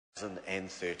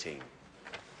2013.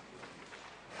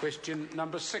 Question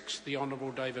number 6, the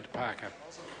Honourable David Parker.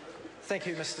 Thank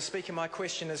you, Mr. Speaker. My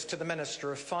question is to the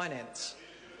Minister of Finance.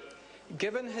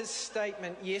 Given his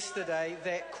statement yesterday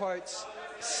that, quotes,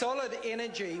 solid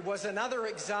energy was another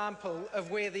example of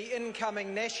where the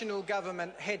incoming national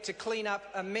government had to clean up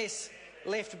a mess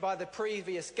left by the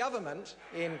previous government,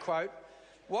 end quote,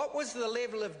 what was the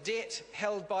level of debt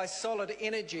held by Solid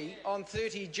Energy on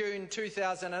 30 June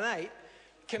 2008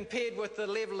 compared with the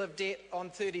level of debt on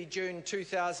 30 June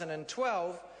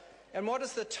 2012? And what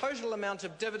is the total amount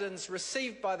of dividends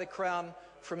received by the Crown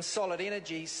from Solid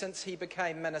Energy since he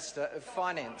became Minister of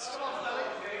Finance?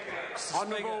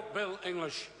 Honourable Bill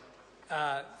English.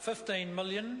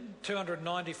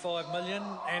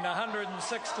 15,295,000,000 and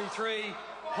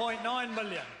 163.9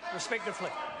 million, respectively.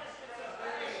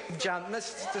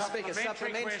 Mr. Speaker,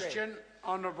 supplementary question,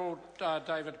 Honourable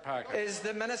David Parker. Is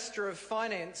the Minister of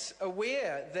Finance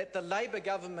aware that the Labor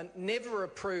government never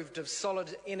approved of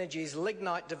Solid Energy's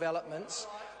lignite developments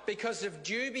because of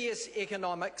dubious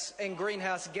economics and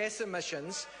greenhouse gas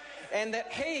emissions, and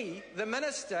that he, the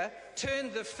Minister,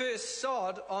 turned the first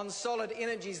sod on Solid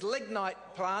Energy's lignite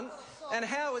plant? And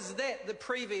how is that the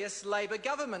previous Labor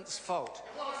government's fault?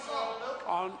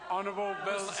 Honourable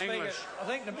Bill English. I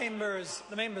think the member's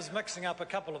mixing up a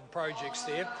couple of projects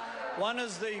there. One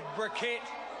is the briquette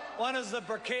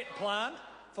plant,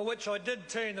 for which I did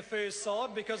turn the first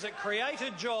sod because it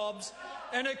created jobs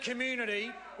in a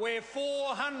community where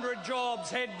 400 jobs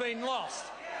had been lost.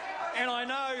 And I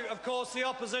know, of course, the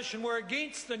opposition were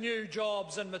against the new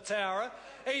jobs in Mataura,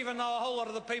 even though a whole lot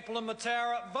of the people in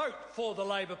Mataura vote for the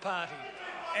Labor Party.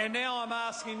 And now I'm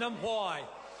asking them why.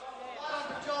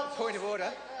 Point of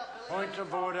order. Point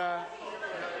of order.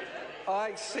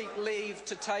 I seek leave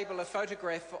to table a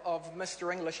photograph of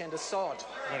Mr. English and a sod.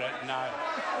 Order, no.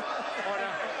 Order,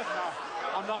 no.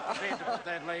 I'm not prepared to put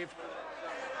that leave.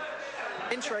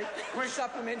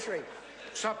 Supplementary.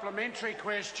 Supplementary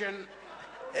question.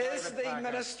 Is the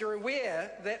Minister aware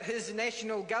that his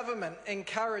national government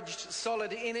encouraged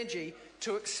Solid Energy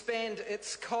to expand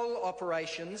its coal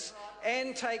operations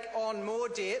and take on more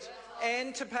debt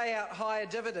and to pay out higher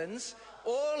dividends,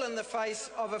 all in the face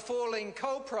of a falling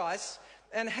coal price?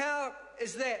 And how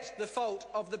is that the fault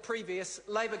of the previous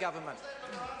Labor government?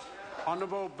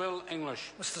 Honourable Bill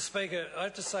English. Mr. Speaker, I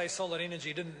have to say Solid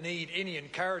Energy didn't need any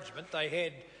encouragement. They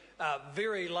had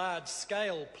very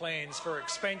large-scale plans for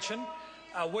expansion,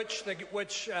 which the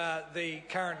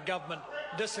current government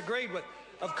disagreed with.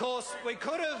 Of course, we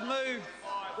could have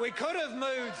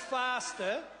moved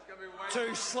faster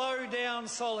to slow down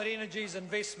Solid Energy's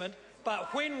investment,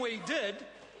 but when we did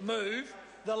move,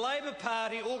 the Labor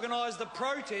Party organised a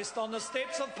protest on the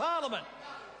steps of Parliament,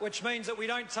 which means that we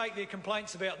don't take their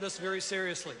complaints about this very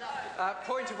seriously.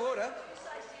 Point of order.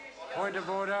 Point of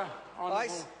order.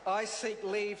 I seek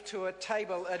leave to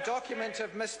table a document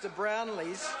of Mr.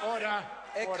 Brownlee's. Order.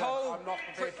 I'm not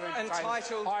prepared to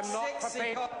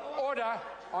entertain. Order.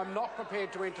 I'm not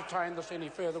prepared to entertain this any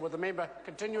further. Will the member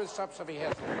continue with subsidy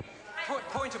has?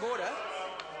 Point of order.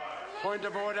 Point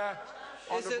of order.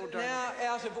 Is it now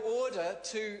out of order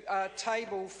to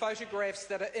table photographs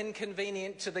that are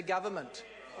inconvenient to the government?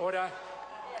 Order.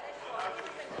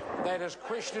 That is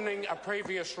questioning a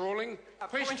previous ruling.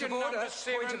 Point of order.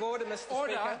 Point of order, Mr.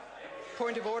 Speaker.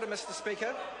 Point of order, Mr.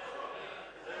 Speaker.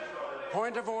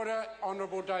 Point of order,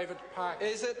 Honourable David Parker.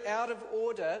 Is it out of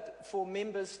order for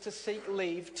members to seek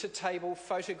leave to table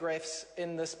photographs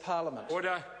in this Parliament?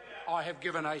 Order. I have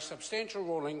given a substantial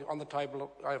ruling on the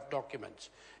table of documents.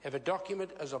 If a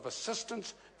document is of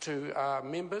assistance to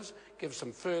members, gives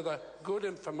them further good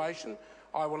information,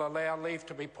 I will allow leave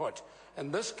to be put. In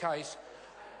this case,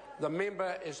 the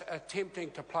member is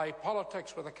attempting to play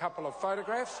politics with a couple of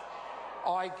photographs.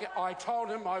 I told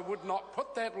him I would not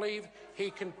put that leave.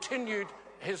 He continued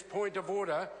his point of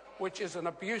order, which is an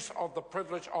abuse of the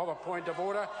privilege of a point of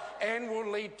order and will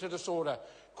lead to disorder.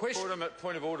 Point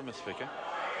of order, Mr. Speaker.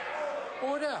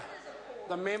 Order.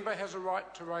 The member has a right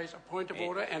to raise a point of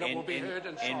order and it will be heard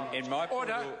in silence. And my point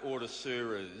of order,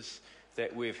 sir, is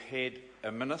that we've had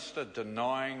a minister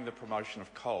denying the promotion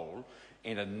of coal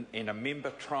and a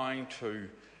member trying to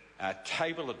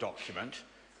table a document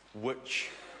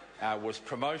which was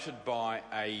promoted by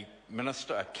a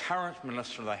minister, a current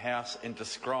minister of the House, and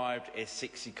described as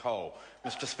sexy coal.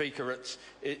 Mr. Speaker,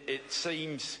 it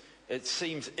seems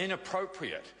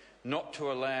inappropriate not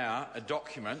to allow a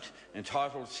document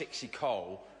entitled sexy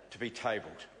coal to be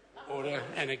tabled. Order.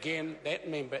 And again, that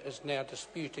member is now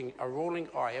disputing a ruling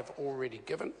I have already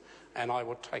given, and I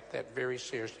will take that very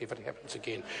seriously if it happens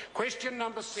again. Question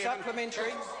number 7.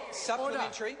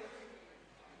 Supplementary.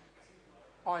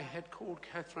 I had called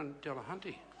Catherine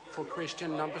Delahunty for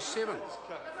question number 7.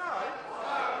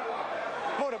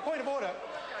 Point of order.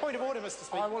 Point of order, Mr.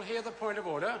 Speaker. I will hear the point of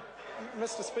order.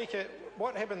 Mr. Speaker,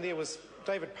 what happened there was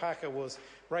David Parker was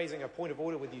raising a point of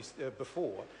order with you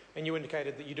before, and you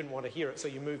indicated that you didn't want to hear it, so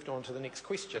you moved on to the next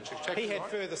question. Exactly he had right.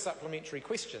 further supplementary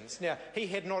questions. Now, he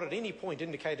had not at any point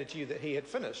indicated to you that he had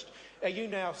finished. Are you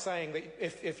now saying that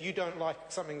if you don't like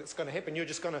something that's going to happen, you're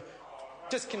just going to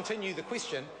discontinue the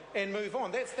question and move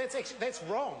on? That's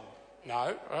wrong.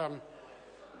 No,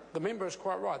 the member is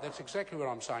quite right. That's exactly what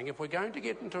I'm saying. If we're going to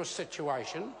get into a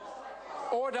situation...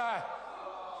 Order!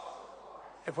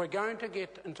 If we're going to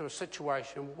get into a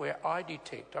situation where I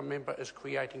detect a member is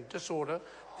creating disorder,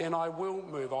 then I will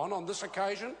move on. On this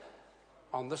occasion,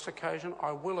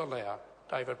 I will allow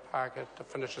David Parker to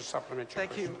finish his supplementary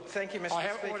question. Thank you, Mr. I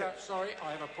have Speaker. order. Sorry,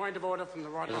 I have a point of order from the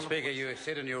right Mr. Speaker, you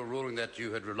said in your ruling that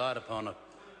you had relied upon a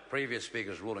previous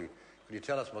speaker's ruling. Could you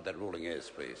tell us what that ruling is,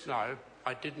 please? No,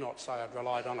 I did not say I'd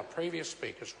relied on a previous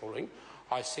speaker's ruling.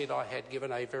 I said I had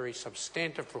given a very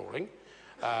substantive ruling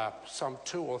some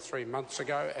 2 or 3 months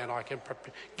ago, and I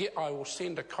will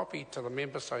send a copy to the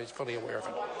member so he's fully aware of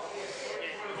it.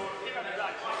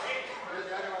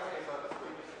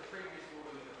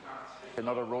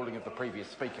 Not a ruling of the previous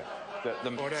speaker. The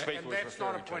speaker and was that's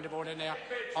not a referring point to. of order now.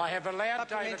 I've allowed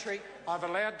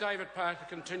David Parker to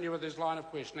continue with his line of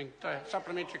questioning.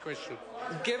 Supplementary question.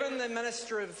 Given the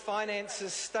Minister of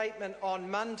Finance's statement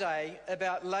on Monday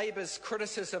about Labor's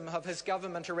criticism of his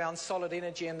government around solid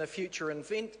energy and the Future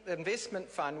Investment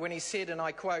Fund, when he said, and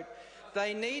I quote,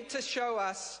 "They need to show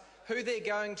us who they're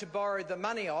going to borrow the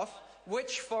money off,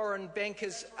 which foreign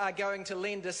bankers are going to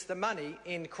lend us the money,"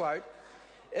 end quote.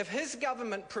 If his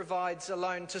government provides a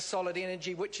loan to solid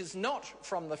energy which is not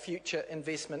from the Future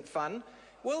Investment Fund,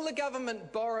 will the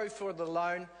government borrow for the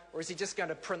loan, or is he just going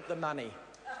to print the money?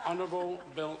 Honourable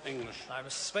Bill English. No,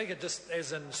 Mr. Speaker, just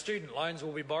as in student loans,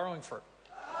 we'll be borrowing for it.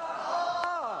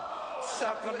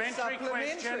 Supplementary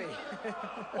question.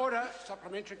 Order.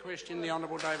 Supplementary question, the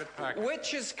Honourable David Parker.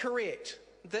 Which is correct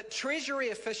that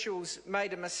Treasury officials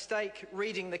made a mistake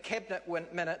reading the Cabinet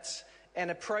minutes and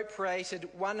appropriated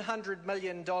 $100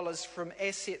 million from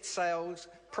asset sales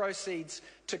proceeds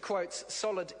to, quotes,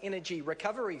 solid energy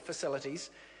recovery facilities,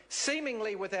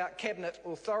 seemingly without Cabinet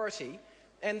authority,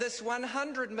 and this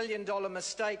 $100 million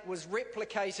mistake was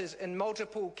replicated in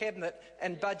multiple Cabinet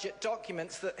and budget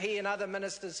documents that he and other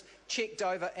ministers checked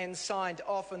over and signed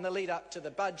off in the lead up to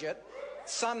the budget,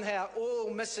 somehow all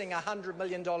missing a $100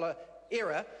 million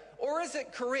error? Or is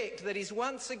it correct that he's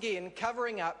once again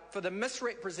covering up for the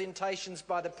misrepresentations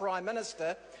by the Prime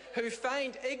Minister, who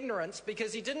feigned ignorance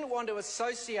because he didn't want to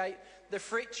associate the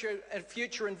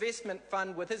Future Investment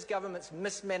Fund with his government's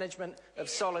mismanagement of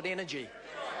solid energy?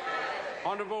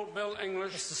 Honourable Bill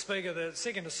English. Mr. Speaker, the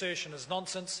second assertion is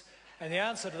nonsense, and the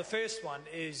answer to the first one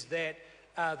is that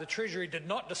the Treasury did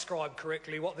not describe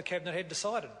correctly what the Cabinet had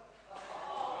decided.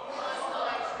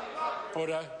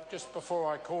 Order. Just before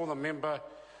I call the member,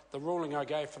 the ruling I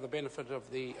gave for the benefit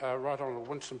of the Right Honourable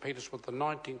Winston Peters was the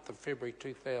 19th of February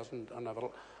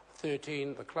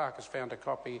 2013. The clerk has found a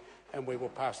copy and we will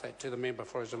pass that to the member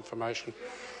for his information.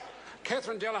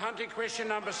 Catherine Delahunty, question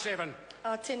number 7.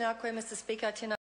 Tēnā koe, Mr. Speaker.